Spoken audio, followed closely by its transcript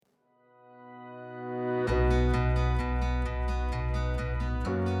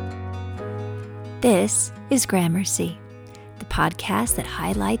This is Gramercy, the podcast that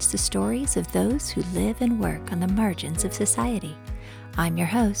highlights the stories of those who live and work on the margins of society. I'm your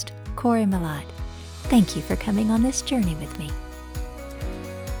host, Corey Malott. Thank you for coming on this journey with me.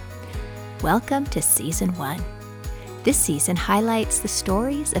 Welcome to Season 1. This season highlights the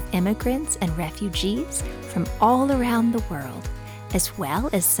stories of immigrants and refugees from all around the world, as well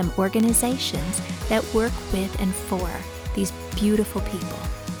as some organizations that work with and for these beautiful people.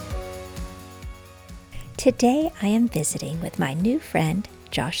 Today I am visiting with my new friend,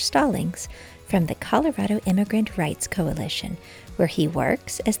 Josh Stallings, from the Colorado Immigrant Rights Coalition, where he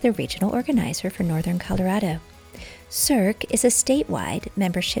works as the regional organizer for Northern Colorado. CIRC is a statewide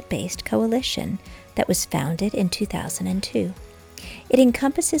membership-based coalition that was founded in 2002. It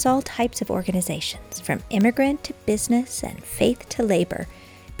encompasses all types of organizations, from immigrant to business and faith to labor,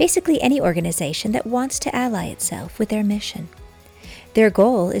 basically any organization that wants to ally itself with their mission. Their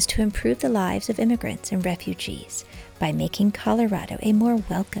goal is to improve the lives of immigrants and refugees by making Colorado a more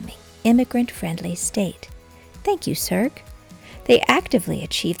welcoming, immigrant-friendly state. Thank you, CIRC. They actively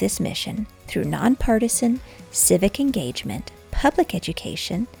achieve this mission through nonpartisan, civic engagement, public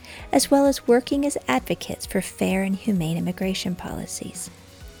education, as well as working as advocates for fair and humane immigration policies.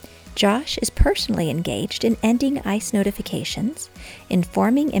 Josh is personally engaged in ending ICE notifications,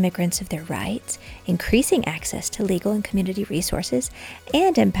 informing immigrants of their rights, increasing access to legal and community resources,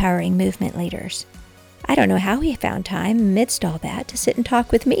 and empowering movement leaders. I don't know how he found time amidst all that to sit and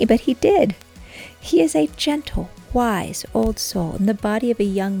talk with me, but he did. He is a gentle, wise, old soul in the body of a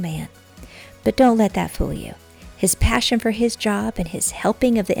young man. But don't let that fool you. His passion for his job and his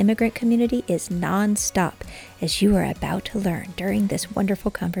helping of the immigrant community is nonstop, as you are about to learn during this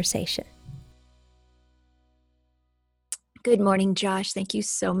wonderful conversation. Good morning, Josh. Thank you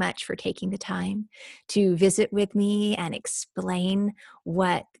so much for taking the time to visit with me and explain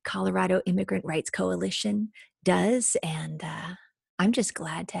what Colorado Immigrant Rights Coalition does. And I'm just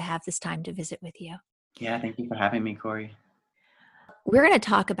glad to have this time to visit with you. Yeah, thank you for having me, Corey. We're going to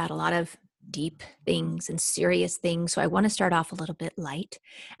talk about a lot of deep things and serious things. So I want to start off a little bit light.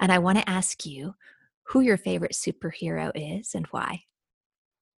 And I want to ask you who your favorite superhero is and why.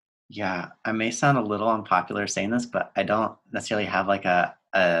 Yeah, I may sound a little unpopular saying this, but I don't necessarily have like a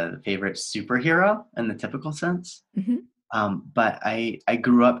favorite superhero in the typical sense. But I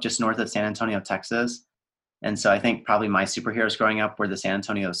grew up just north of San Antonio, Texas. And so I think probably my superheroes growing up were the San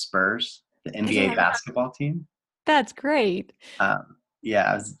Antonio Spurs, the NBA basketball team. That's great.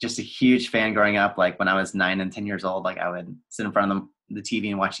 Yeah, I was just a huge fan growing up. Like when I was 9 and 10 years old, like I would sit in front of the TV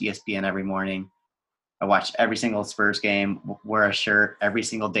and watch ESPN every morning. I watched every single Spurs game, wear a shirt every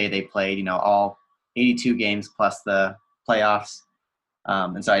single day they played, all 82 games plus the playoffs.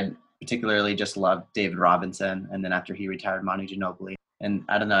 And so I particularly just loved David Robinson. And then after he retired, Manu Ginobili. And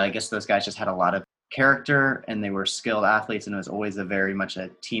I don't know, I guess those guys just had a lot of character and they were skilled athletes, and it was always very much a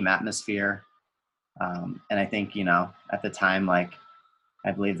team atmosphere. And I think, at the time, like, I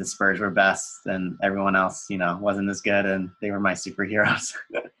believe the Spurs were best and everyone else, wasn't as good, and they were my superheroes.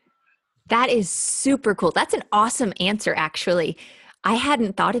 That is super cool. That's an awesome answer, actually. I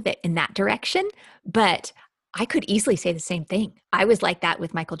hadn't thought of it in that direction, but I could easily say the same thing. I was like that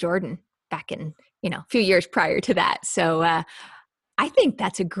with Michael Jordan back in, a few years prior to that. So I think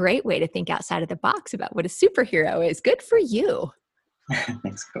that's a great way to think outside of the box about what a superhero is. Good for you.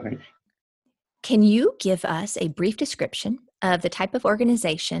 Thanks, Corey. Can you give us a brief description of the type of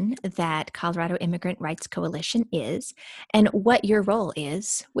organization that Colorado Immigrant Rights Coalition is and what your role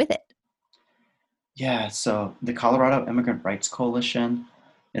is with it? Yeah, so the Colorado Immigrant Rights Coalition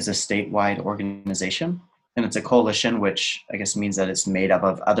is a statewide organization, and it's a coalition, which I guess means that it's made up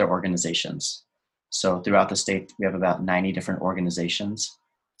of other organizations. So throughout the state, we have about 90 different organizations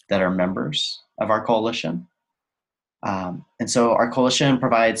that are members of our coalition. And so our coalition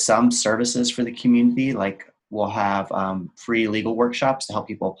provides some services for the community, like we'll have free legal workshops to help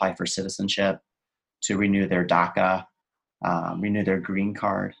people apply for citizenship, to renew their DACA, renew their green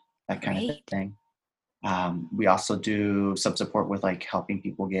card, that kind of thing. We also do some support with like helping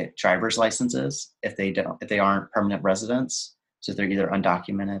people get driver's licenses if they aren't permanent residents. So they're either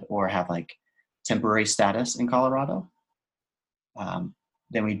undocumented or have like temporary status in Colorado.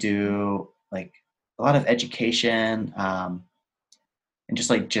 Then we do like a lot of education and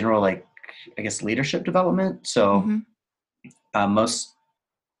just like general, like, I guess, leadership development. So out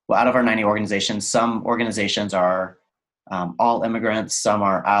of our 90 organizations, some organizations are all immigrants, some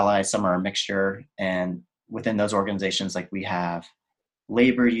are allies, some are a mixture. And within those organizations, like we have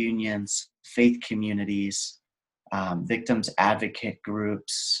labor unions, faith communities, victims advocate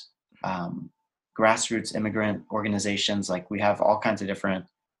groups, grassroots immigrant organizations. Like we have all kinds of different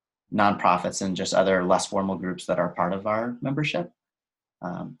nonprofits and just other less formal groups that are part of our membership.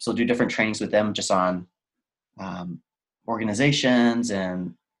 So do different trainings with them just on organizations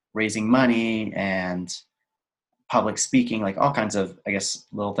and raising money and public speaking, like all kinds of, I guess,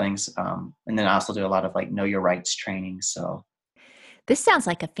 little things. And then I also do a lot of like know your rights training. So This sounds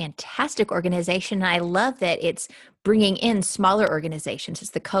like a fantastic organization. I love that it's bringing in smaller organizations.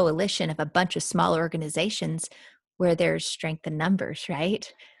 It's the coalition of a bunch of smaller organizations where there's strength in numbers,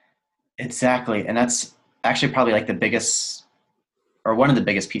 right? exactly. And that's actually probably like the biggest, or one of the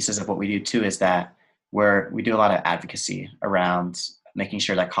biggest pieces of what we do too, is that where we do a lot of advocacy around making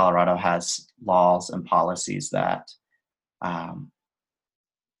sure that Colorado has laws and policies that um,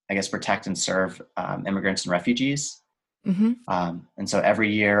 I guess protect and serve immigrants and refugees. Mm-hmm. And so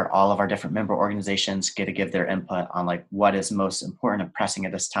every year, all of our different member organizations get to give their input on like what is most important and pressing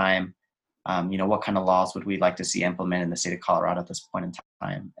at this time. What kind of laws would we like to see implemented in the state of Colorado at this point in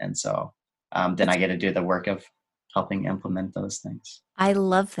time? And so then I get to do the work of helping implement those things. I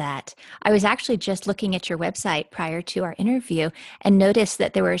love that. I was actually just looking at your website prior to our interview and noticed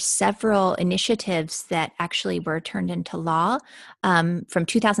that there were several initiatives that actually were turned into law from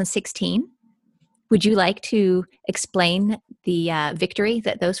 2016. Would you like to explain the victory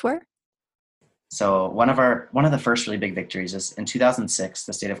that those were? So one of the first really big victories is in 2006,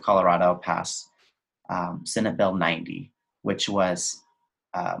 the state of Colorado passed Senate Bill 90, which was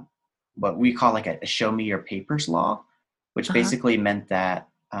um, what we call like a show me your papers law, which Uh-huh. basically meant that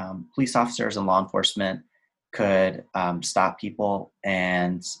police officers and law enforcement could stop people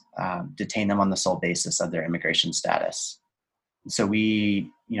and detain them on the sole basis of their immigration status. So we're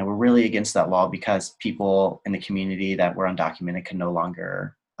really against that law because people in the community that were undocumented can no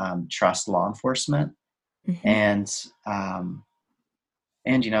longer trust law enforcement, Hmm. and um,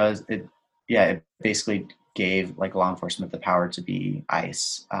 it basically gave like law enforcement the power to be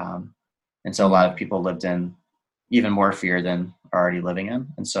ICE, and so a lot of people lived in even more fear than are already living in,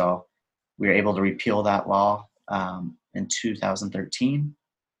 and so we were able to repeal that law in 2013.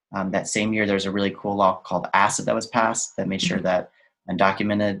 That same year, there's a really cool law called ACID that was passed that made sure Hmm. that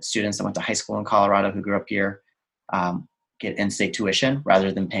undocumented students that went to high school in Colorado who grew up here um, get in-state tuition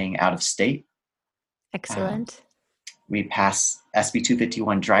rather than paying out of state. Um, Excellent. we passed SB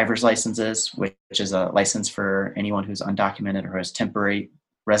 251 driver's licenses, which is a license for anyone who's undocumented or has temporary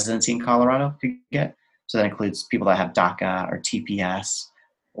residency in Colorado could get. So that includes people that have DACA or TPS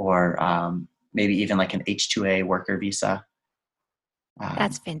or maybe even like an H-2A worker visa.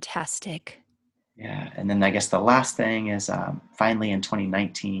 That's Um, fantastic. yeah, and then I guess the last thing is finally in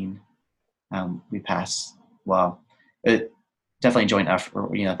 2019 we passed. Well, it definitely joint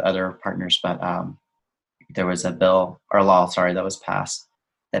effort, the other partners, but there was a bill or law, sorry, that was passed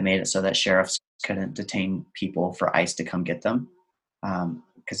that made it so that sheriffs couldn't detain people for ICE to come get them.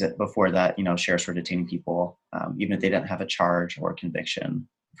 Because before that, sheriffs were detaining people even if they didn't have a charge or conviction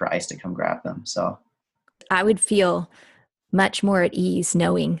for ICE to come grab them. So I would feel much more at ease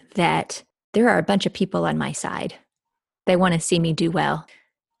knowing that there are a bunch of people on my side. They want to see me do well.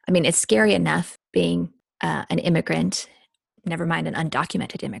 I mean, it's scary enough being an immigrant, never mind an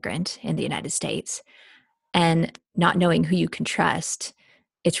undocumented immigrant in the United States, and not knowing who you can trust.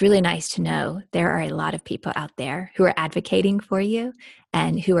 It's really nice to know there are a lot of people out there who are advocating for you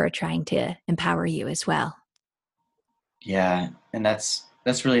and who are trying to empower you as well. yeah, and that's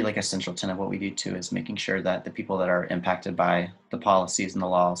really like a central tenet of what we do too, is making sure that the people that are impacted by the policies and the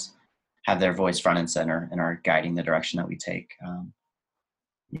laws have their voice front and center and are guiding the direction that we take.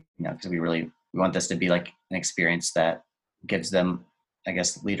 Because we want this to be like an experience that gives them, I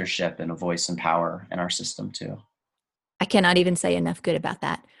guess, leadership and a voice and power in our system too. I cannot even say enough good about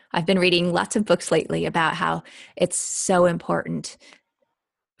that. I've been reading lots of books lately about how it's so important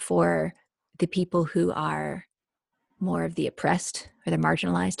for the people who are more of the oppressed or the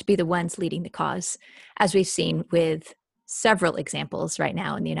marginalized to be the ones leading the cause, as we've seen with several examples right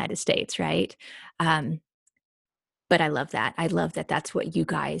now in the United States, right? Um, but I love that. I love that that's what you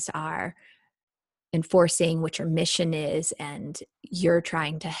guys are enforcing, what your mission is, and you're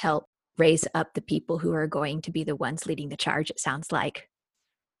trying to help raise up the people who are going to be the ones leading the charge, it sounds like.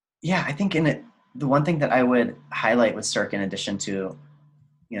 Yeah, I think the one thing that I would highlight with Cirque, in addition to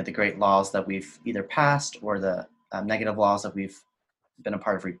the great laws that we've either passed or the negative laws that we've been a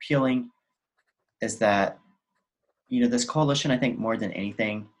part of repealing, is that this coalition, I think more than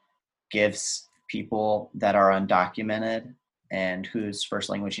anything, gives people that are undocumented and whose first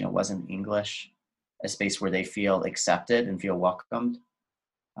language wasn't English a space where they feel accepted and feel welcomed.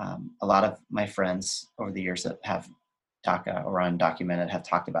 A lot of my friends over the years that have DACA or undocumented have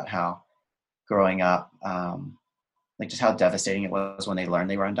talked about how growing up like just how devastating it was when they learned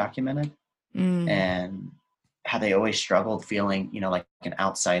they were undocumented, Mm. and how they always struggled feeling, like an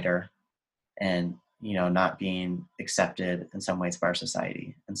outsider, and not being accepted in some ways by our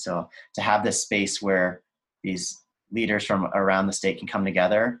society. And so to have this space where these leaders from around the state can come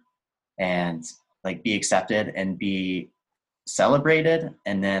together and like be accepted and be celebrated,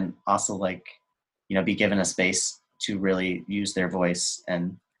 and then also like be given a space to really use their voice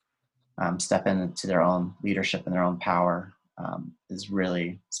and step into their own leadership and their own power, is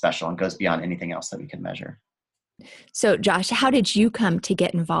really special and goes beyond anything else that we can measure. So, Josh, how did you come to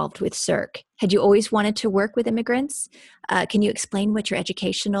get involved with CIRC? Had you always wanted to work with immigrants? Can you explain what your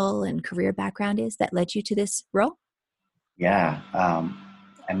educational and career background is that led you to this role? Yeah,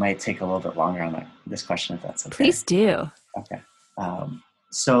 I might take a little bit longer on this question if that's okay. Please do. Okay.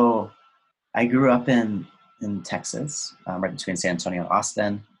 So I grew up in Texas, right between San Antonio and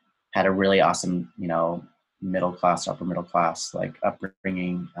Austin. Had a really awesome, middle class, upper middle class, like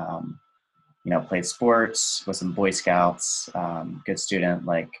upbringing. Played sports, was in Boy Scouts, good student,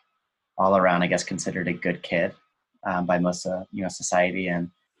 like all around, I guess, considered a good kid by most of society, and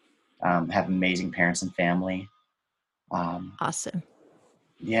have amazing parents and family. Awesome.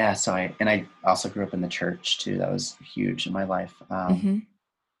 Yeah, so I also grew up in the church too. That was huge in my life. Mm-hmm.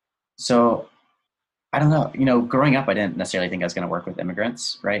 So I don't know, growing up, I didn't necessarily think I was going to work with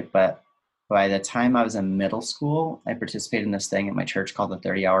immigrants, right? But by the time I was in middle school, I participated in this thing at my church called the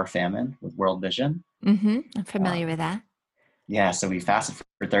 30-Hour Famine with World Vision. Mm-hmm. I'm familiar Um, with that. yeah, so we fasted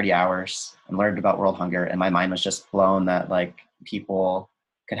for 30 hours and learned about world hunger. And my mind was just blown that like people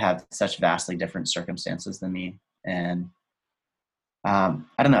could have such vastly different circumstances than me. And I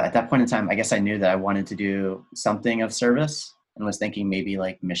don't know, at that point in time, I guess I knew that I wanted to do something of service, and was thinking maybe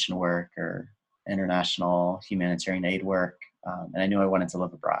like mission work or international humanitarian aid work. And I knew I wanted to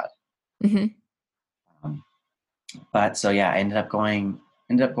live abroad. Mm-hmm. Um, but so yeah, I ended up going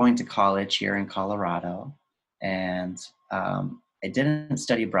to college here in Colorado, and I didn't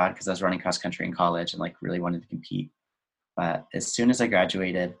study abroad because I was running cross country in college and like really wanted to compete. But as soon as I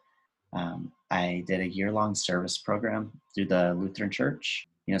graduated, I did a year-long service program through the Lutheran Church.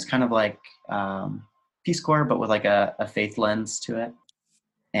 It's kind of like Peace Corps, but with like a faith lens to it.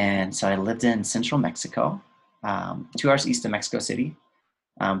 And so I lived in central Mexico, 2 hours east of Mexico City,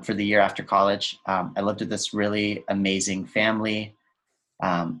 for the year after college. I lived with this really amazing family.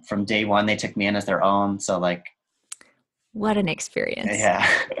 From day one, they took me in as their own. So like, What an experience. yeah.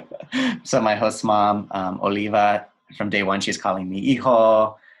 So my host mom, Oliva, from day one, she's calling me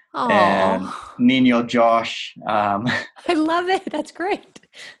hijo and Oh, Nino Josh. I love it. That's great.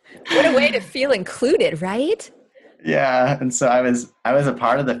 What a way to feel included, right? Yeah. And so I was a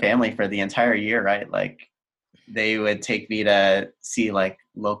part of the family for the entire year, right? Like they would take me to see like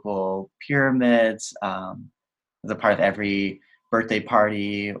local pyramids, as a part of every birthday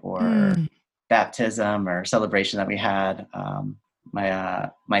party or Mm. baptism or celebration that we had.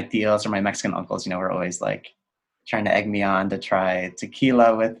 My tios or my Mexican uncles, were always like trying to egg me on to try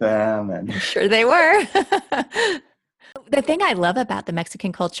tequila with them. And I'm sure they were. The thing I love about the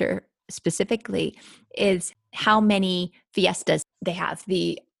Mexican culture specifically is how many fiestas they have,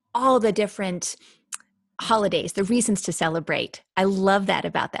 the all the different holidays, the reasons to celebrate. I love that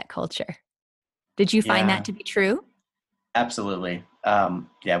about that culture. Did you find that yeah, to be true? absolutely.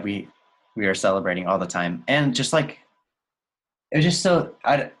 Yeah, we are celebrating all the time. And just like, it was just so,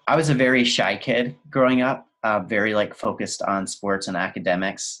 I was a very shy kid growing up, very like focused on sports and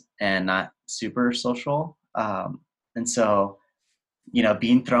academics and not super social. And so,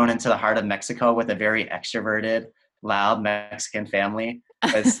 being thrown into the heart of Mexico with a very extroverted, loud Mexican family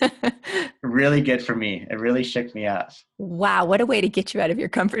was really good for me. It really shook me up. Wow, what a way to get you out of your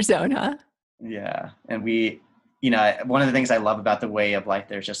comfort zone, huh? Yeah. And one of the things I love about the way of life,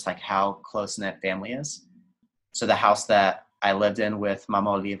 there's just like how close knit family is. So the house that I lived in with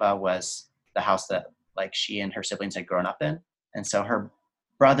Mama Oliva was the house that like she and her siblings had grown up in. And so her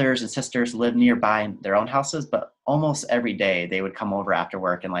brothers and sisters lived nearby in their own houses, but almost every day they would come over after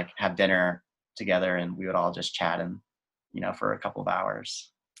work and like have dinner together, and we would all just chat and, for a couple of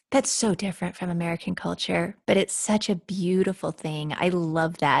hours. That's so different from American culture, but it's such a beautiful thing. I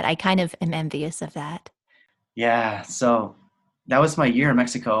love that. I kind of am envious of that. Yeah. So that was my year in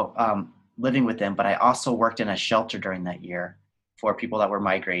Mexico, living with them, but I also worked in a shelter during that year for people that were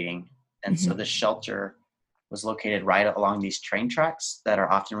migrating. And so Mhm. the shelter was located right along these train tracks that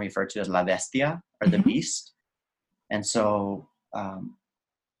are often referred to as La Bestia, or the Mhm. Beast. And so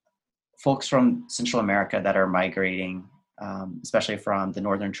folks from Central America that are migrating, especially from the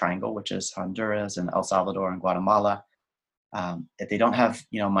Northern Triangle, which is Honduras and El Salvador and Guatemala, if they don't have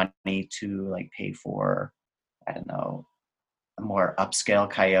money to like pay for I don't know, a more upscale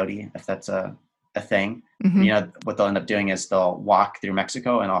coyote, if that's a thing. Mm-hmm. What they'll end up doing is they'll walk through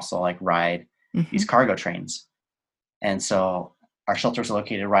Mexico and also like ride Mm-hmm. these cargo trains. And so our shelter is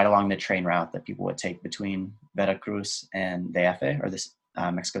located right along the train route that people would take between Veracruz and DF, or this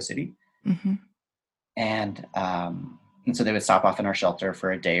Mexico City. Mm-hmm. And so they would stop off in our shelter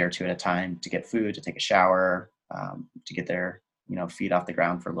for a day or two at a time to get food, to take a shower, to get their feet off the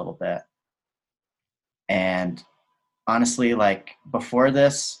ground for a little bit. And honestly, like before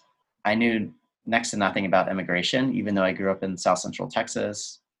this, I knew next to nothing about immigration, even though I grew up in South Central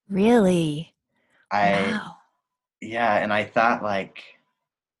Texas. Really? I Wow. Yeah, and I thought like,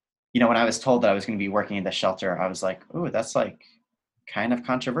 when I was told that I was going to be working in the shelter, I was like, "Ooh, that's like kind of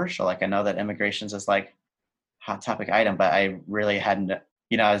controversial." Like I know that immigrations is like hot topic item, but I really hadn't,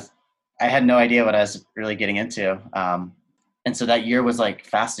 I had no idea what I was really getting into. And so that year was like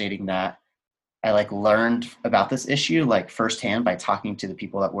fascinating that I like learned about this issue like firsthand by talking to the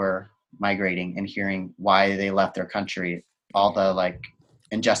people that were migrating and hearing why they left their country, all the like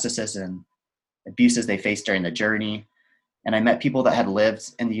injustices and abuses they faced during the journey. And I met people that had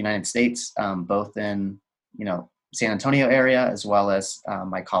lived in the United States, both in San Antonio area as well as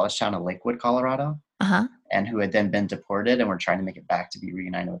my college town of Lakewood, Colorado, Uh-huh. and who had then been deported and were trying to make it back to be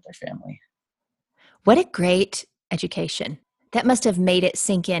reunited with their family. What a great education. That must have made it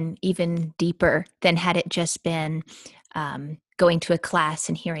sink in even deeper than had it just been going to a class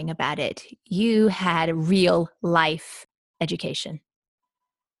and hearing about it. You had a real life education.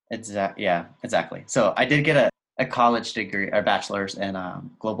 Yeah, exactly. So I did get a college degree, or bachelor's in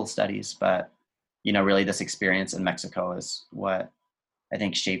global studies, but really this experience in Mexico is what I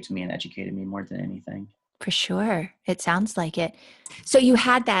think shaped me and educated me more than anything. For sure. It sounds like it. So you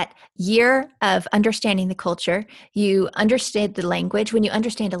had that year of understanding the culture. You understood the language. When you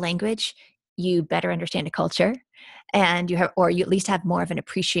understand a language, you better understand a culture, and or you at least have more of an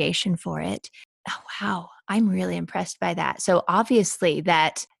appreciation for it. Oh, wow. I'm really impressed by that. So obviously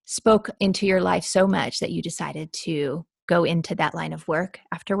that spoke into your life so much that you decided to go into that line of work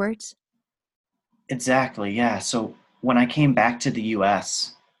afterwards. Exactly. Yeah. So when I came back to the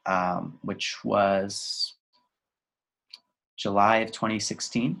U.S., which was July of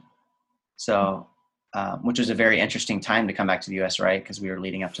 2016, so which was a very interesting time to come back to the U.S., right? Because we were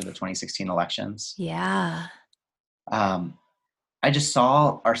leading up to the 2016 elections. Yeah. Um, I just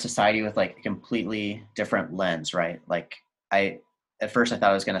saw our society with like a completely different lens, right? Like at first I thought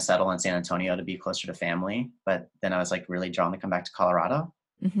I was going to settle in San Antonio to be closer to family, but then I was like really drawn to come back to Colorado.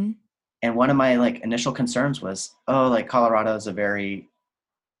 Mm-hmm. And one of my like initial concerns was, oh, like Colorado is a very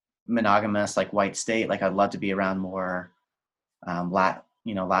monogamous, like white state. Like I'd love to be around more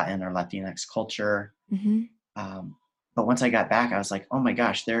Latin or Latinx culture. Mm-hmm. Um, but once I got back, I was like, oh my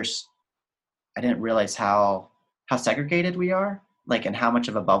gosh, I didn't realize how segregated we are, like, and how much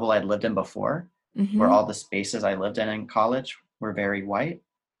of a bubble I'd lived in before, where Mm-hmm. all the spaces I lived in college were very white.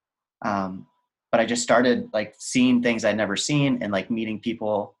 Um, but I just started like seeing things I'd never seen and like meeting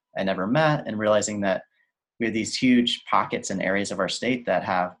people I never met and realizing that we have these huge pockets and areas of our state that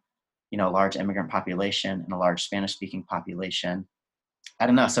have, a large immigrant population and a large Spanish speaking population. I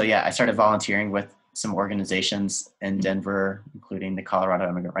don't know. So yeah, I started volunteering with some organizations in Denver, including the Colorado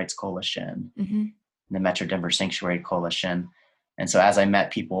Immigrant Rights Coalition, Mm-hmm. the Metro Denver Sanctuary Coalition. And so as I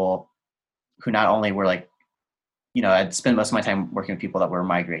met people who not only were like, I'd spend most of my time working with people that were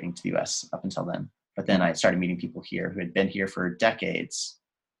migrating to the US up until then, but then I started meeting people here who had been here for decades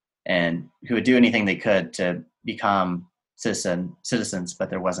and who would do anything they could to become citizens, but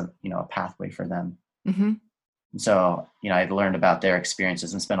there wasn't, a pathway for them. Mm-hmm. And so, I'd learned about their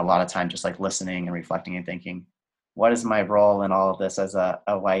experiences and spent a lot of time just like listening and reflecting and thinking, what is my role in all of this as a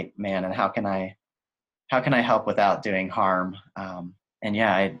white man, and how can I help without doing harm? And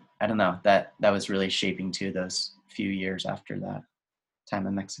yeah, I don't know, that was really shaping too those few years after that time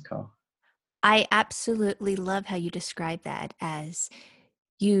in Mexico. I absolutely love how you describe that as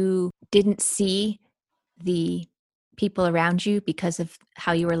you didn't see the people around you because of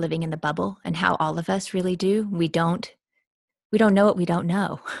how you were living in the bubble, and how all of us really do. We don't know what we don't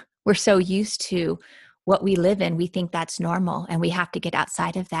know. We're so used to what we live in. We think that's normal, and we have to get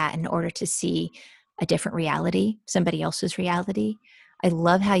outside of that in order to see a different reality, somebody else's reality. I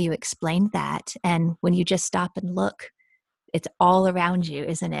love how you explained that. And when you just stop and look, it's all around you,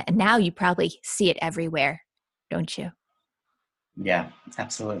 isn't it? And now you probably see it everywhere, don't you? Yeah,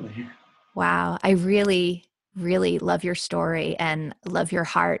 absolutely. Wow. I really, really love your story and love your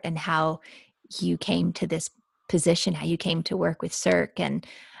heart and how you came to this position, how you came to work with Cirque. And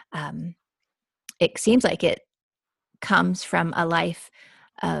um, it seems like it comes from a life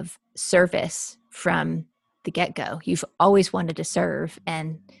of service, from the get-go. You've always wanted to serve.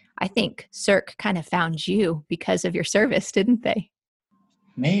 And I think Cirque kind of found you because of your service, didn't they?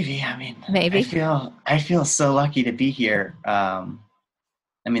 Maybe. I mean, I Maybe. feel I feel so lucky to be here.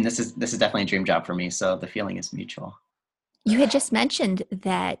 I mean, this is definitely a dream job for me, so the feeling is mutual. You had just mentioned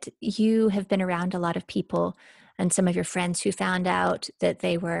that you have been around a lot of people and some of your friends who found out that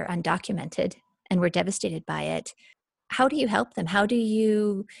they were undocumented and were devastated by it. How do you help them? How do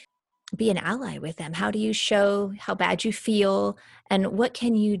you be an ally with them? How do you show how bad you feel? And what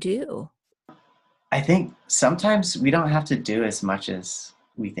can you do? I think sometimes we don't have to do as much as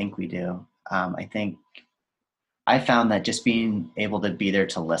we think we do. I think I found that just being able to be there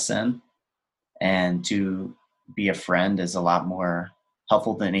to listen and to be a friend is a lot more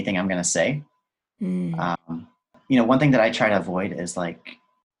helpful than anything I'm going to say. Mm, Um, one thing that I try to avoid is like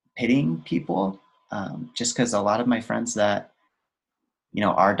pitying people, just because a lot of my friends that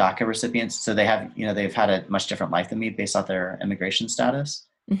are DACA recipients, so they've had a much different life than me based off their immigration status.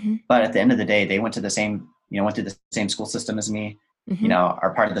 hmm But at the end of the day, they went through the same school system as me, hmm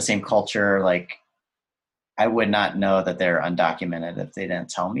are part of the same culture. Like I would not know that they're undocumented if they didn't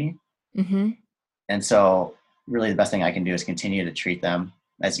tell me. hmm And so really the best thing I can do is continue to treat them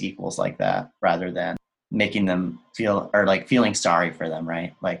as equals like that rather than making them feel or like feeling sorry for them,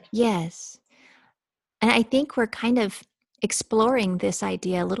 right? Like, Yes. And I think we're kind of exploring this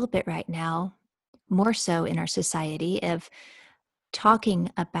idea a little bit right now, more so in our society, of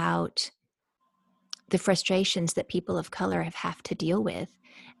talking about the frustrations that people of color have to deal with.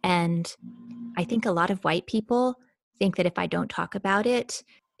 And I think a lot of white people think that if I don't talk about it,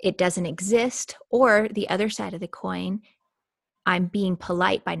 it doesn't exist. Or the other side of the coin, I'm being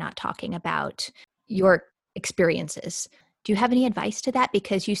polite by not talking about your experiences. Do you have any advice to that?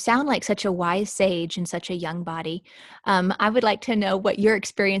 Because you sound like such a wise sage in such a young body. I would like to know what your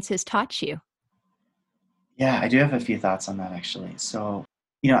experiences taught you. yeah, I do have a few thoughts on that actually. So,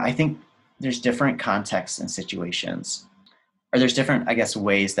 I think there's different contexts and situations, or there's different, I guess,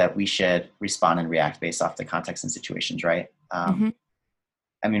 ways that we should respond and react based off the context and situations, right? hmm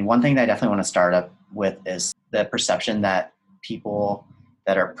I mean, one thing that I definitely want to start up with is the perception that people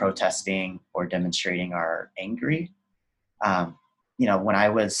that are protesting or demonstrating are angry. Um, when I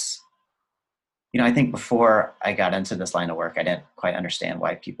was, I think before I got into this line of work, I didn't quite understand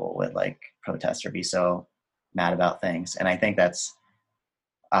why people would like protest or be so mad about things. And I think that's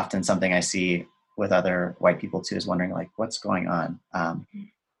often something I see with other white people too, is wondering like, what's going on?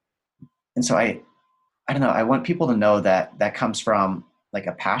 And so I don't know, I want people to know that that comes from like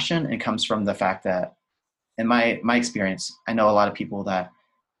a passion and comes from the fact that in my experience, I know a lot of people that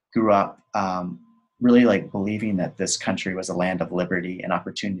grew up really like believing that this country was a land of liberty and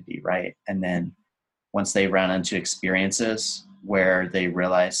opportunity, right? And then once they ran into experiences where they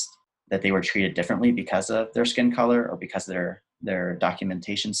realized that they were treated differently because of their skin color or because of their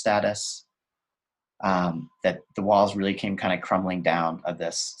documentation status, that the walls really came kind of crumbling down of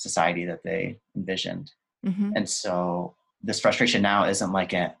this society that they envisioned. hmm And so this frustration now isn't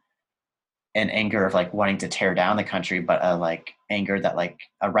like an anger of like wanting to tear down the country, but a like anger that like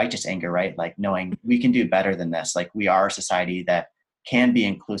a righteous anger, right? Like knowing we can do better than this. Like we are a society that can be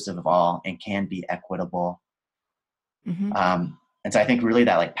inclusive of all and can be equitable. hmm And so I think really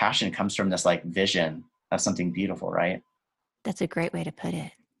that like passion comes from this like vision of something beautiful, right? That's a great way to put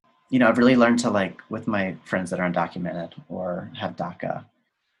it. I've really learned to like with my friends that are undocumented or have DACA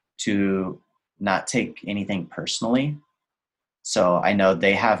to not take anything personally. So I know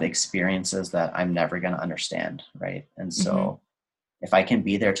they have experiences that I'm never going to understand, right? And hmm so if I can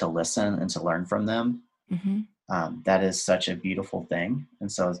be there to listen and to learn from them, hmm that is such a beautiful thing. And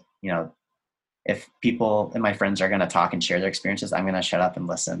so, if people and my friends are going to talk and share their experiences, I'm going to shut up and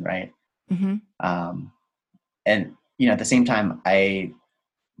listen, right? hmm Um, and at the same time, I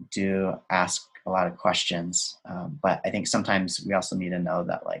do ask a lot of questions, but I think sometimes we also need to know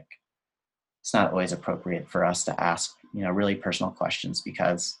that like it's not always appropriate for us to ask, really personal questions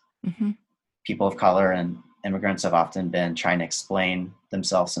because hmm people of color and immigrants have often been trying to explain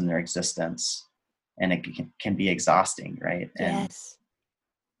themselves and their existence, and it can be exhausting, right? And Yes.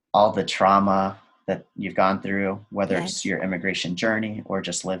 all the trauma that you've gone through, whether it's Yes. your immigration journey or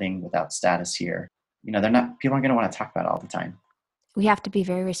just living without status here, they're not people aren't going to want to talk about it all the time. We have to be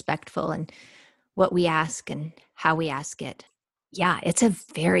very respectful in what we ask and how we ask it. Yeah, it's a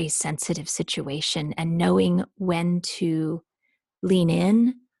very sensitive situation, and knowing when to lean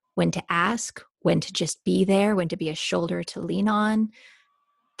in, when to ask, when to just be there, when to be a shoulder to lean on.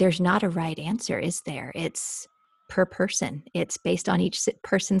 There's not a right answer, is there? It's per person. It's based on each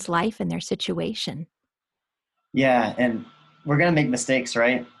person's life and their situation. Yeah, and we're going to make mistakes,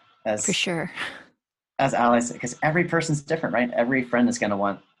 right? For As sure. as allies, because every person's different, right? Every friend is going to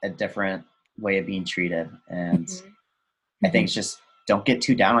want a different way of being treated. And Mm-hmm. I think Mm-hmm. it's just don't get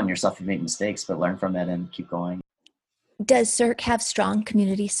too down on yourself if you make mistakes, but learn from it and keep going. Does CERC have strong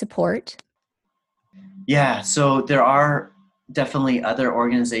community support? Yeah, so there are definitely other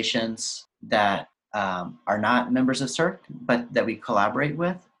organizations that are not members of CERC, but that we collaborate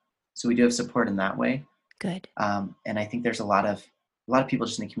with. So we do have support in that way. Good. And I think there's a lot of people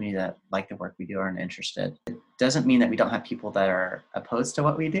just in the community that like the work we do and are interested. It doesn't mean that we don't have people that are opposed to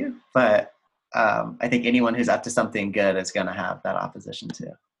what we do, but I think anyone who's up to something good is going to have that opposition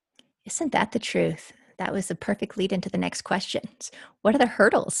too. Isn't that the truth? That was a perfect lead into the next questions. What are the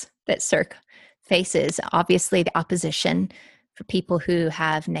hurdles that CERC faces? Obviously, the opposition for people who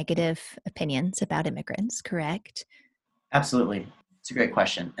have negative opinions about immigrants, correct? Absolutely. It's a great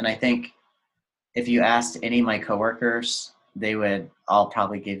question. And I think if you asked any of my coworkers, they would all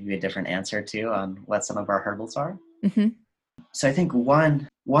probably give you a different answer too on what some of our hurdles are. Mm-hmm. So I think one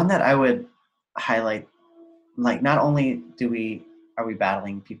that I would highlight, like not only are we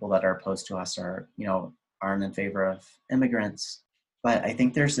battling people that are opposed to us or aren't in favor of immigrants, but I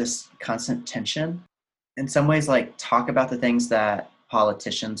think there's this constant tension in some ways, like talk about the things that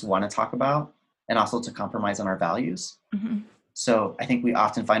politicians want to talk about and also to compromise on our values. Mm-hmm. So I think we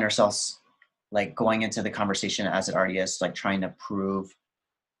often find ourselves like going into the conversation as it already is, like trying to prove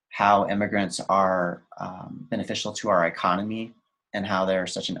how immigrants are beneficial to our economy and how they're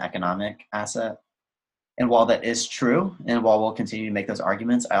such an economic asset. And while that is true, and while we'll continue to make those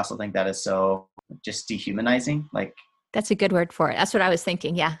arguments, I also think that is so just dehumanizing. Like, That's a good word for it. That's what I was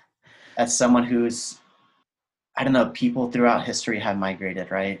thinking. Yeah. as someone who's, I don't know, people throughout history have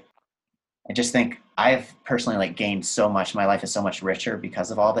migrated, right? I just think I've personally like gained so much. My life is so much richer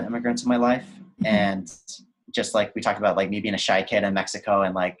because of all the immigrants in my life. Mm-hmm. And just like we talked about, like me being a shy kid in Mexico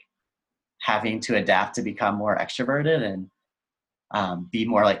and like having to adapt to become more extroverted and be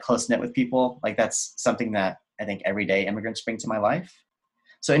more like close knit with people. Like that's something that I think everyday immigrants bring to my life.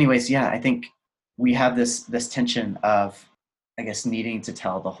 So anyways, yeah, I think we have this tension of, I guess, needing to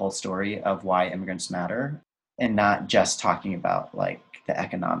tell the whole story of why immigrants matter and not just talking about like the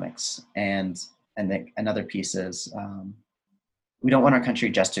economics. And another piece is we don't want our country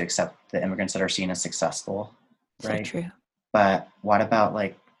just to accept the immigrants that are seen as successful, So right? true. But what about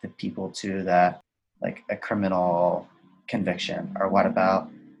like the people too that like a criminal conviction, or what about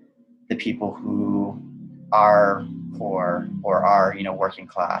the people who are poor or are working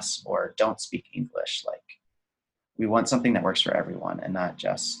class or don't speak English? Like we want something that works for everyone and not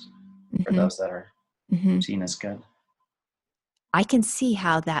just for Mm-hmm. those that are Mm-hmm. seen as good. I can see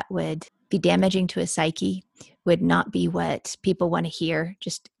how that would be damaging to a psyche, would not be what people want to hear.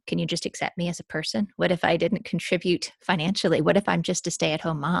 Just, can you just accept me as a person? What if I didn't contribute financially? What if I'm just a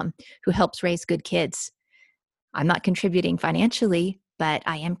stay-at-home mom who helps raise good kids? I'm not contributing financially, but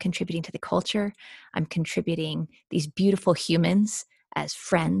I am contributing to the culture. I'm contributing these beautiful humans as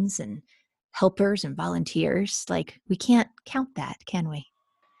friends and helpers and volunteers. Like, we can't count that, can we?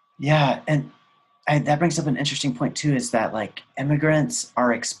 Yeah, and that brings up an interesting point too, is that like immigrants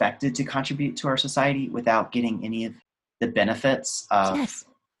are expected to contribute to our society without getting any of the benefits of Yes.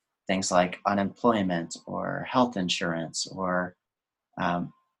 things like unemployment or health insurance or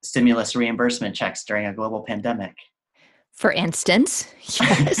um, stimulus reimbursement checks during a global pandemic. For instance,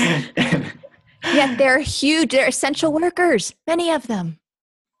 yes. Yet they're huge. They're essential workers, many of them.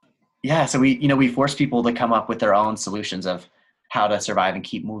 Yeah, so we force people to come up with their own solutions of how to survive and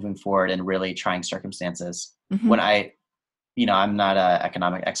keep moving forward in really trying circumstances. Mm-hmm. When I'm not an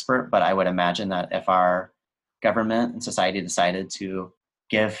economic expert, but I would imagine that if our government and society decided to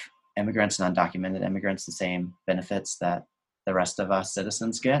give immigrants and undocumented immigrants the same benefits that the rest of us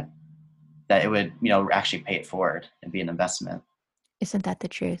citizens get, that it would, actually pay it forward and be an investment. Isn't that the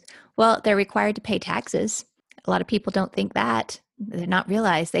truth? Well, they're required to pay taxes. A lot of people don't think that. They're not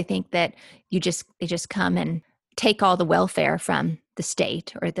realized. They think that they just come and take all the welfare from the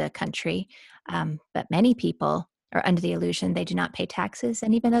state or the country. But many people are under the illusion they do not pay taxes.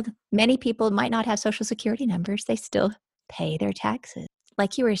 And even though many people might not have social security numbers, they still pay their taxes.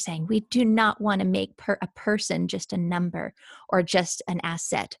 Like you were saying, we do not want to make a person just a number or just an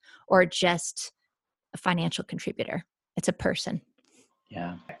asset or just a financial contributor. It's a person.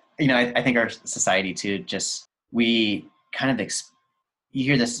 Yeah. I think our society too, just we kind of, you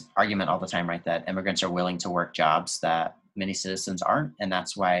hear this argument all the time, right? That immigrants are willing to work jobs that many citizens aren't. And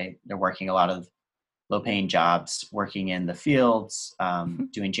that's why they're working a lot of low paying jobs, working in the fields, Mm-hmm.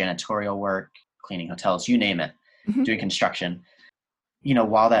 doing janitorial work, cleaning hotels, you name it, Mm-hmm. doing construction.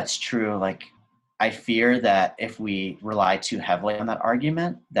 While that's true, like I fear that if we rely too heavily on that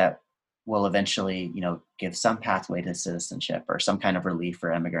argument, that will eventually, give some pathway to citizenship or some kind of relief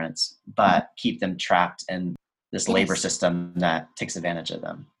for immigrants, but keep them trapped in this labor Yes. system that takes advantage of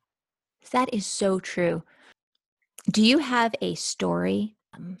them. That is so true. Do you have a story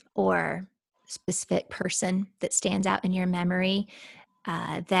or specific person that stands out in your memory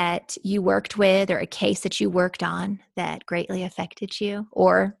that you worked with, or a case that you worked on that greatly affected you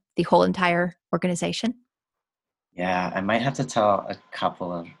or the whole entire organization? Yeah, I might have to tell a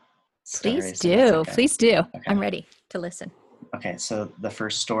couple of Please stories if that's do. okay. Please do. Okay. I'm ready to listen. Okay. So the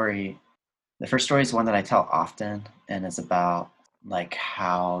first story is one that I tell often, and it's about like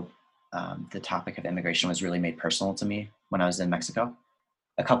how the topic of immigration was really made personal to me when I was in Mexico.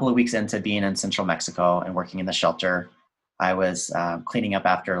 A couple of weeks into being in central Mexico and working in the shelter, I was cleaning up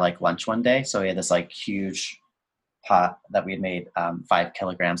after like lunch one day. So we had this like huge pot that we had made 5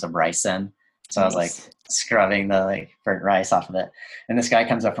 kilograms of rice in. So I was like Nice. scrubbing the like burnt rice off of it. And this guy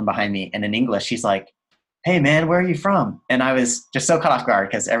comes up from behind me, and in English, he's like, "Hey man, where are you from?" And I was just so caught off guard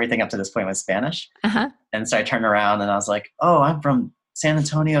because everything up to this point was Spanish. Uh-huh. And so I turned around and I was like, "Oh, I'm from San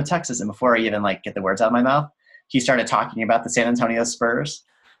Antonio, Texas." And before I even like get the words out of my mouth, he started talking about the San Antonio Spurs,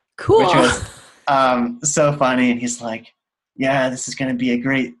 which Cool. was so funny. And he's like, "Yeah, this is going to be a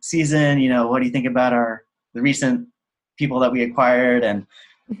great season. What do you think about the recent people that we acquired?" And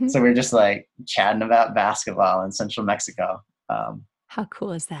Mhm. so we're just like chatting about basketball in Central Mexico. How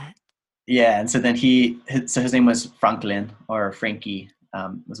cool is that? Yeah, and so then his name was Franklin, or Frankie,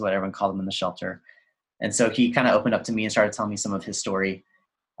 was what everyone called him in the shelter. And so he kind of opened up to me and started telling me some of his story.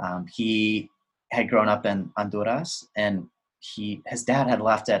 He had grown up in Honduras, and his dad had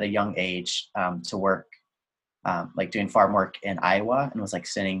left at a young age to work, like doing farm work in Iowa, and was like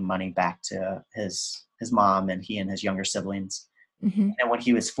sending money back to his mom and he and his younger siblings. Hmm. And when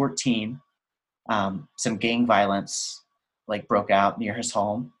he was 14, some gang violence like broke out near his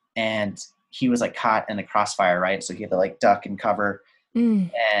home, and he was like caught in the crossfire, right? So he had to like duck and cover,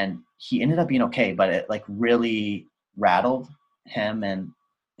 Mm, and he ended up being okay, but it like really rattled him and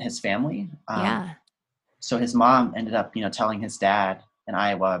his family. yeah. So his mom ended up, telling his dad in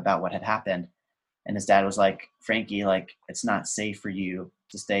Iowa about what had happened. And his dad was like, "Frankie, like, it's not safe for you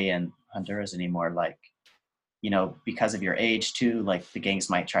to stay in Honduras anymore. Like, because of your age too, like the gangs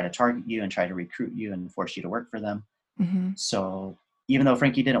might try to target you and try to recruit you and force you to work for them." Hmm. So even though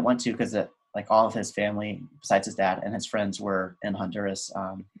Frankie didn't want to, because like all of his family, besides his dad and his friends, were in Honduras,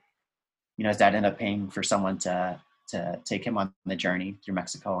 his dad ended up paying for someone to take him on the journey through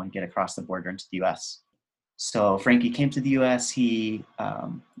Mexico and get across the border into the U.S. So Frankie came to the U.S. He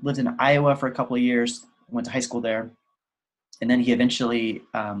lived in Iowa for a couple of years, went to high school there, and then he eventually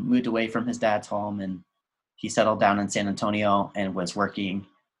moved away from his dad's home, and he settled down in San Antonio and was working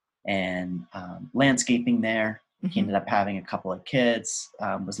and landscaping there. He Hmm. ended up having a couple of kids,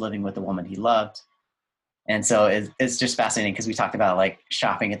 was living with a woman he loved. And so it's just fascinating because we talked about like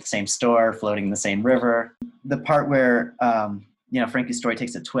shopping at the same store, floating in the same river. The part where, Frankie's story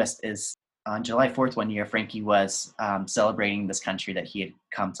takes a twist is on July 4th one year, Frankie was celebrating this country that he had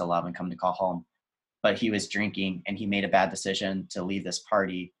come to love and come to call home. But he was drinking, and he made a bad decision to leave this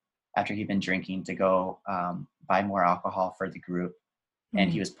party after he'd been drinking to go buy more alcohol for the group.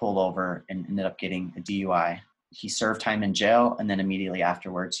 And he Mm. was pulled over and ended up getting a DUI. He served time in jail, and then immediately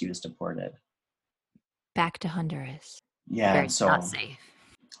afterwards he was deported. Back to Honduras, Yeah, where and it's not so safe.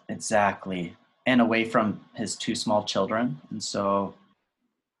 exactly, and away from his two small children. And so,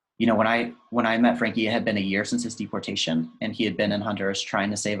 when I met Frankie, it had been a year since his deportation, and he had been in Honduras trying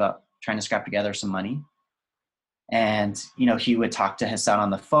to save up, trying to scrap together some money. And he would talk to his son on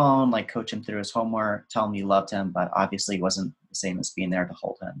the phone, like coach him through his homework, tell him he loved him, but obviously it wasn't the same as being there to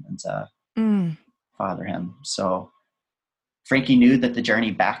hold him and to Mm. father him. So Frankie knew that the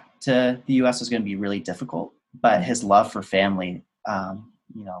journey back to the U.S. was going to be really difficult, but his love for family,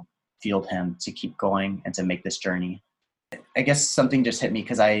 fueled him to keep going and to make this journey. I guess something just hit me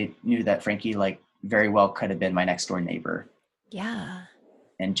because I knew that Frankie, like, very well could have been my next door neighbor. Yeah.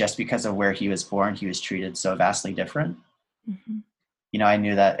 And just because of where he was born, he was treated so vastly different. Hmm. I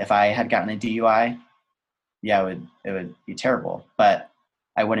knew that if I had gotten a DUI, yeah, it would be terrible, but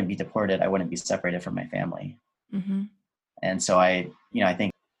I wouldn't be deported. I wouldn't be separated from my family. Hmm. And so I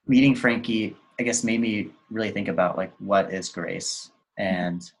think meeting Frankie, I guess, made me really think about like what is grace,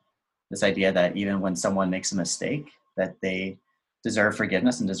 and this idea that even when someone makes a mistake, that they deserve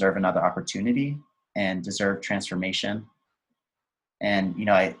forgiveness and deserve another opportunity and deserve transformation. And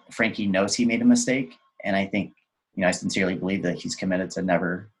Frankie knows he made a mistake, and I think I sincerely believe that he's committed to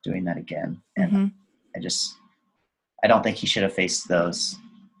never doing that again. And Hmm. I just I don't think he should have faced those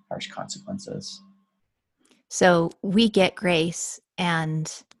harsh consequences. So we get grace,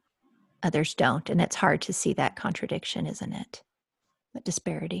 and others don't. And it's hard to see that contradiction, isn't it? That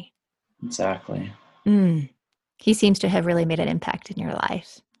disparity. Exactly. Mm. He seems to have really made an impact in your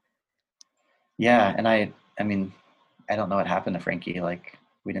life. Yeah, and I mean, I don't know what happened to Frankie. Like,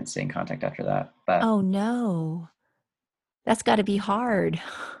 we didn't stay in contact after that. But Oh, no. That's got to be hard.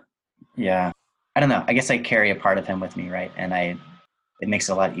 yeah, I don't know. I guess I carry a part of him with me, right? And it makes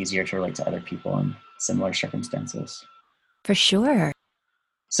it a lot easier to relate to other people in similar circumstances. For sure.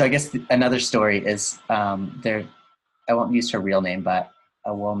 So I guess another story is there. I won't use her real name, but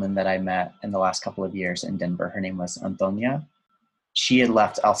a woman that I met in the last couple of years in Denver. Her name was Antonia. She had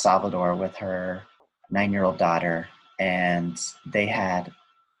left El Salvador with her 9-year-old daughter, and they had,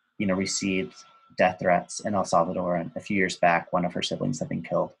 received death threats in El Salvador. And a few years back, one of her siblings had been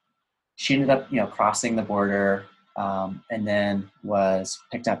killed. She ended up, crossing the border, and then was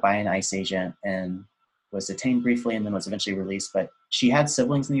picked up by an ICE agent and was detained briefly, and then was eventually released. But she had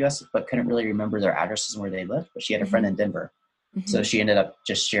siblings in the U.S., but couldn't really remember their addresses and where they lived. But she had a friend in Denver. So she ended up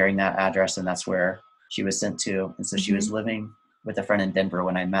just sharing that address, and that's where she was sent to. And so she was living with a friend in Denver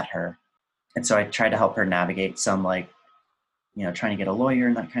when I met her. And so I tried to help her navigate some, trying to get a lawyer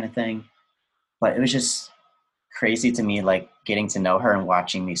and that kind of thing. But it was just crazy to me, like, getting to know her and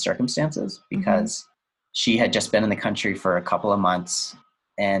watching these circumstances, because she had just been in the country for a couple of months,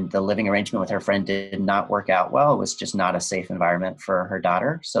 and the living arrangement with her friend did not work out well. It was just not a safe environment for her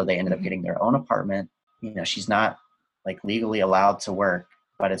daughter. So they ended up getting their own apartment. She's not, like, legally allowed to work,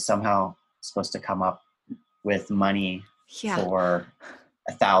 but is somehow supposed to come up with money for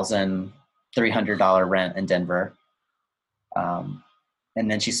 $1,300 rent in Denver. And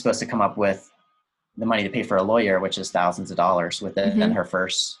then she's supposed to come up with the money to pay for a lawyer, which is thousands of dollars within her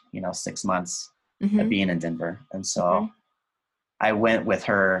first, 6 months of being in Denver. And so I went with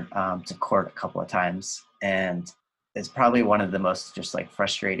her to court a couple of times, and it's probably one of the most just, like,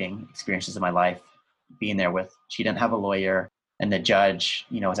 frustrating experiences of my life, being there with, she didn't have a lawyer, and the judge,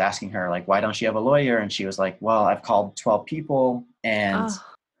 was asking her, like, why don't you have a lawyer? And she was like, well, I've called 12 people, and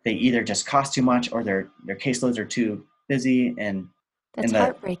they either just cost too much or their caseloads are too busy. And that's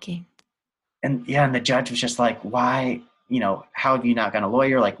heartbreaking. And the judge was just like, why, how have you not got a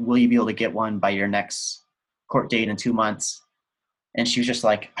lawyer? Like, will you be able to get one by your next court date in 2 months? And she was just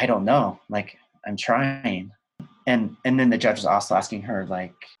like, I don't know. Like, I'm trying. And then the judge was also asking her,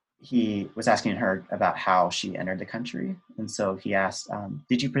 like, he was asking her about how she entered the country. And so he asked,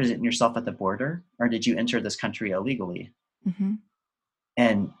 did you present yourself at the border, or did you enter this country illegally?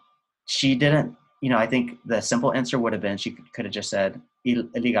 And she didn't, I think the simple answer would have been, she could have just said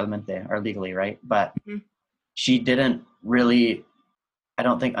ilegalmente, or legally, right? But she didn't really, I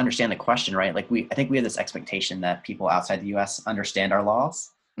don't think, understand the question, right? Like, I think we have this expectation that people outside the U.S. understand our laws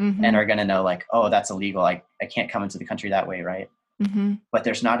and are going to know, like, oh, that's illegal. I can't come into the country that way, right? But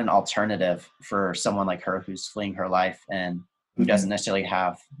there's not an alternative for someone like her who's fleeing her life and who doesn't necessarily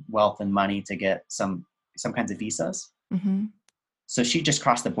have wealth and money to get some kinds of visas. So she just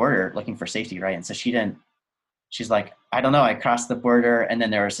crossed the border looking for safety, right? And so she's like, I don't know, I crossed the border and then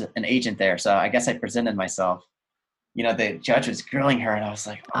there was an agent there. So I guess I presented myself. The judge was grilling her, and I was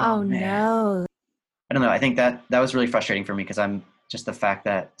like, oh man. No. I don't know. I think that was really frustrating for me, because I'm just the fact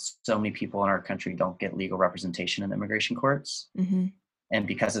that so many people in our country don't get legal representation in immigration courts. And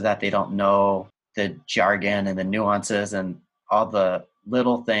because of that, they don't know the jargon and the nuances and all the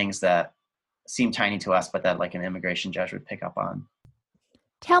little things that seem tiny to us, but that, like, an immigration judge would pick up on.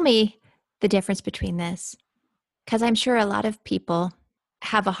 Tell me the difference between this, because I'm sure a lot of people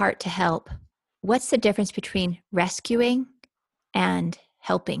have a heart to help. What's the difference between rescuing and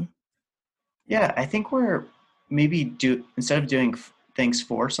helping? Yeah, I think we're maybe instead of doing things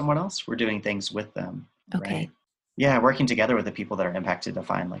for someone else, we're doing things with them. Okay. Right? Yeah, working together with the people that are impacted to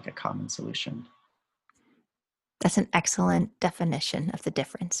find, like, a common solution. That's an excellent definition of the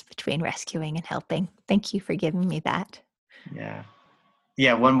difference between rescuing and helping. Thank you for giving me that. Yeah.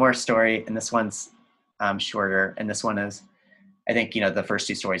 Yeah, one more story, and this one's shorter. And this one is, I think, the first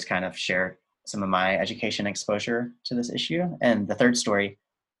two stories kind of share some of my education exposure to this issue. And the third story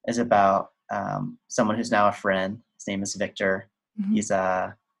is about someone who's now a friend. His name is Victor. He's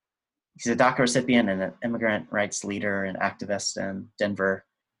a DACA recipient and an immigrant rights leader and activist in Denver.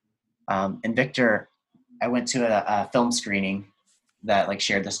 And Victor, I went to a film screening that, like,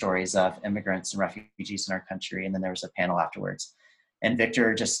 shared the stories of immigrants and refugees in our country. And then there was a panel afterwards. And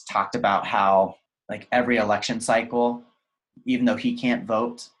Victor just talked about how, like, every election cycle, even though he can't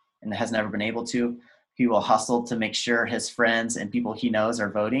vote and has never been able to, he will hustle to make sure his friends and people he knows are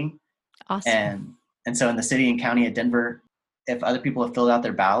voting. Awesome. And so in the city and county of Denver, if other people have filled out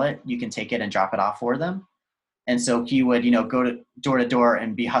their ballot, you can take it and drop it off for them. And so he would, go to door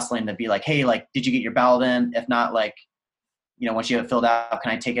and be hustling to be like, hey, like, did you get your ballot in? If not, like, once you have it filled out,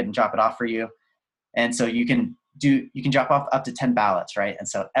 can I take it and drop it off for you? And so you can drop off up to 10 ballots, right? And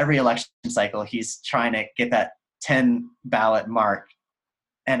so every election cycle, he's trying to get that 10 ballot mark.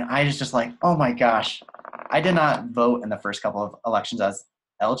 And I was just like, oh my gosh, I did not vote in the first couple of elections I was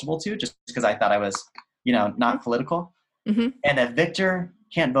eligible to, just because I thought I was, not political. Mm-hmm. And if Victor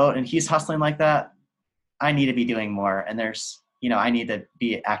can't vote and he's hustling like that, I need to be doing more. And there's, I need to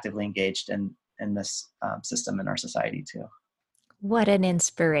be actively engaged in this system in our society too. What an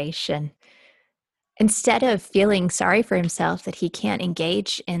inspiration. Instead of feeling sorry for himself that he can't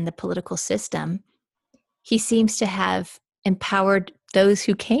engage in the political system, he seems to have empowered those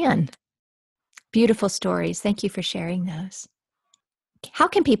who can. Beautiful stories. Thank you for sharing those. How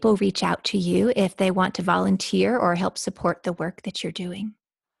can people reach out to you if they want to volunteer or help support the work that you're doing?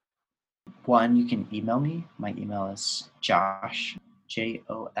 One, you can email me. My email is Josh,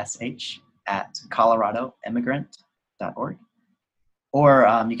 Josh, at coloradoimmigrant.org.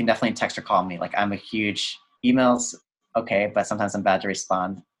 Or you can definitely text or call me. Like, I'm a huge emails, okay, but sometimes I'm bad to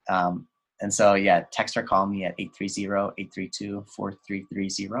respond. And so, yeah, text or call me at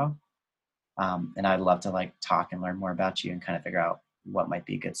 830-832-4330. And I'd love to like talk and learn more about you and kind of figure out what might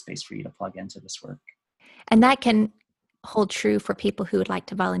be a good space for you to plug into this work. And that can hold true for people who would like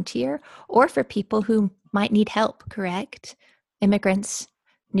to volunteer or for people who might need help, correct? Immigrants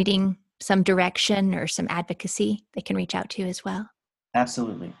needing some direction or some advocacy, they can reach out to you as well.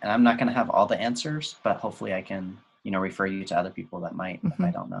 Absolutely. And I'm not going to have all the answers, but hopefully I can, refer you to other people that might, if I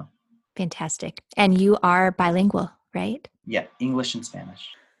don't know. Fantastic. And you are bilingual, right? Yeah, English and Spanish.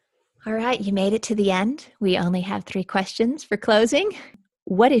 All right, you made it to the end. We only have 3 questions for closing.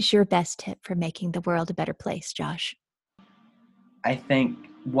 What is your best tip for making the world a better place, Josh? I think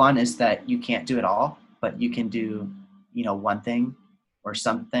one is that you can't do it all, but you can do, one thing or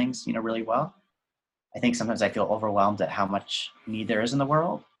some things, really well. I think sometimes I feel overwhelmed at how much need there is in the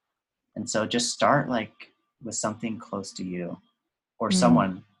world. And so just start like with something close to you or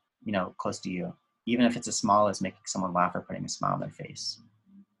someone, close to you, even if it's as small as making someone laugh or putting a smile on their face.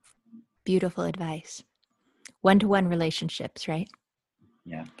 Beautiful advice. One-to-one relationships, right?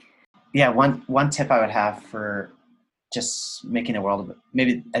 Yeah. Yeah. One tip I would have for just making the world,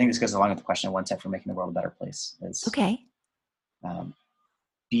 maybe I think this goes along with the question, one tip for making the world a better place is Okay.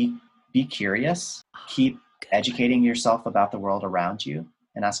 Be curious, keep educating yourself about the world around you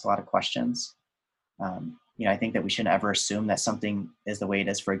and ask a lot of questions. I think that we shouldn't ever assume that something is the way it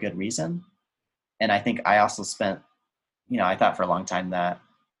is for a good reason. And I think I also spent, I thought for a long time that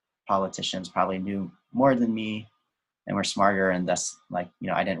politicians probably knew more than me and were smarter, and thus like,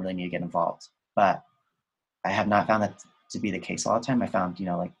 I didn't really need to get involved. But I have not found that to be the case all the time. I found,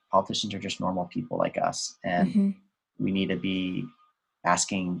 like politicians are just normal people like us, and we need to be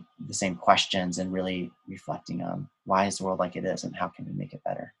asking the same questions and really reflecting on why is the world like it is and how can we make it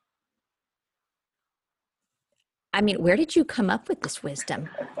better. I mean, where did you come up with this wisdom?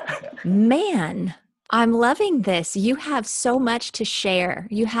 Man, I'm loving this. You have so much to share.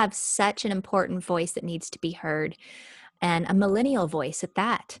 You have such an important voice that needs to be heard, and a millennial voice at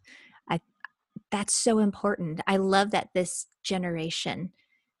that. That's so important. I love that this generation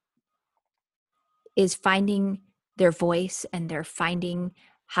is finding their voice and they're finding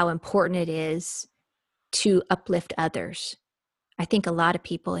how important it is to uplift others. I think a lot of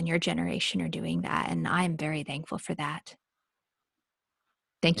people in your generation are doing that, and I am very thankful for that.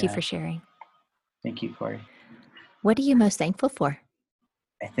 Thank you for sharing. Thank you, Corey. What are you most thankful for?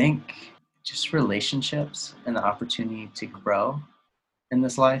 I think just relationships and the opportunity to grow in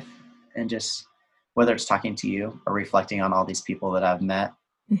this life, and just whether it's talking to you or reflecting on all these people that I've met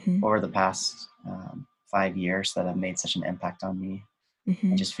over the past 5 years that have made such an impact on me.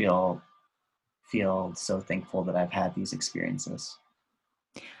 I just feel so thankful that I've had these experiences.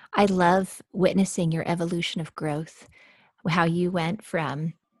 I love witnessing your evolution of growth, how you went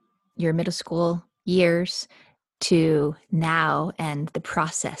from your middle school years to now and the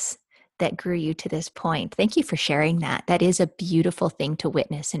process that grew you to this point. Thank you for sharing that. That is a beautiful thing to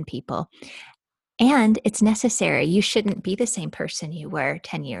witness in people. And it's necessary. You shouldn't be the same person you were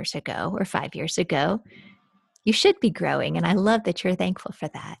 10 years ago or 5 years ago. You should be growing, and I love that you're thankful for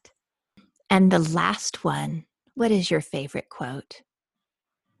that. And the last one, what is your favorite quote?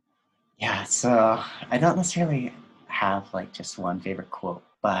 Yeah, so I don't necessarily have like just one favorite quote,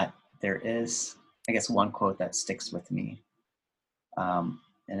 but there is, I guess, one quote that sticks with me. And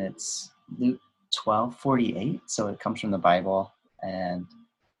it's Luke 12:48. So it comes from the Bible, and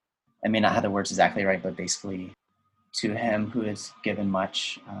I may not have the words exactly right, but basically, to him who is given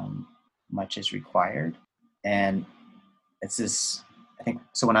much, much is required. And it's this, I think,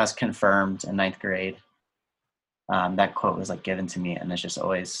 so when I was confirmed in ninth grade, that quote was like given to me, and it's just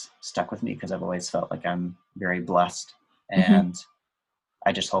always stuck with me because I've always felt like I'm very blessed. And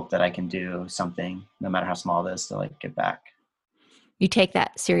I just hope that I can do something, no matter how small it is, to like give back. You take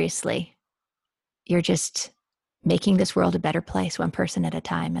that seriously. You're just making this world a better place, one person at a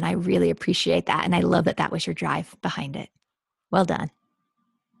time. And I really appreciate that. And I love that that was your drive behind it. Well done.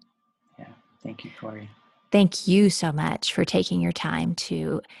 Yeah. Thank you, Corey. Thank you so much for taking your time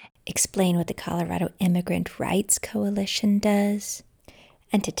to explain what the Colorado Immigrant Rights Coalition does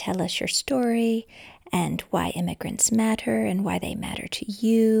and to tell us your story and why immigrants matter and why they matter to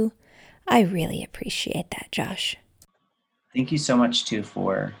you. I really appreciate that, Josh. Thank you so much, too,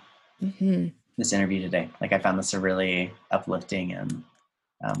 for this interview today. Like, I found this a really uplifting and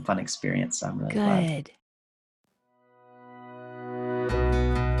fun experience. So I'm really glad. Good.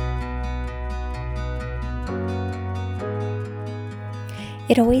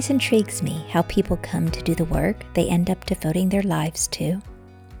 It always intrigues me how people come to do the work they end up devoting their lives to.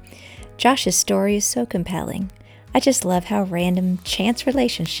 Josh's story is so compelling. I just love how random chance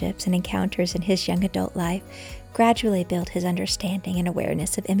relationships and encounters in his young adult life gradually built his understanding and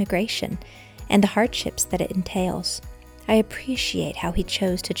awareness of immigration and the hardships that it entails. I appreciate how he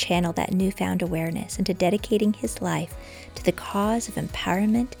chose to channel that newfound awareness into dedicating his life to the cause of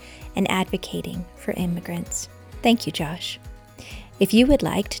empowerment and advocating for immigrants. Thank you, Josh. If you would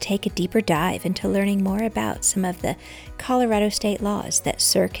like to take a deeper dive into learning more about some of the Colorado state laws that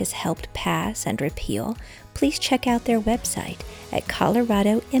CIRC has helped pass and repeal, please check out their website at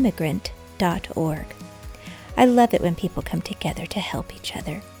coloradoimmigrant.org. I love it when people come together to help each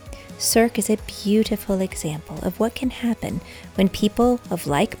other. CIRC is a beautiful example of what can happen when people of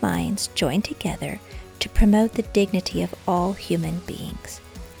like minds join together to promote the dignity of all human beings.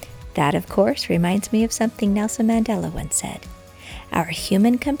 That, of course, reminds me of something Nelson Mandela once said. Our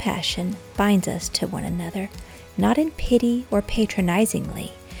human compassion binds us to one another, not in pity or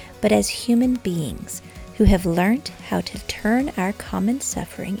patronizingly, but as human beings who have learned how to turn our common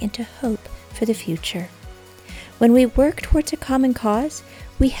suffering into hope for the future. When we work towards a common cause,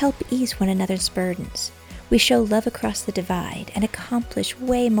 we help ease one another's burdens. We show love across the divide and accomplish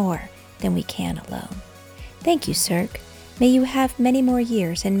way more than we can alone. Thank you, CIRC. May you have many more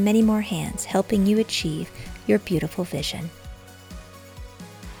years and many more hands helping you achieve your beautiful vision.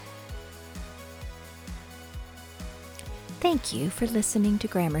 Thank you for listening to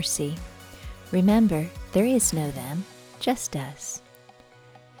Gramercy. Remember, there is no them, just us.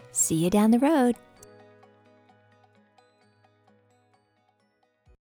 See you down the road.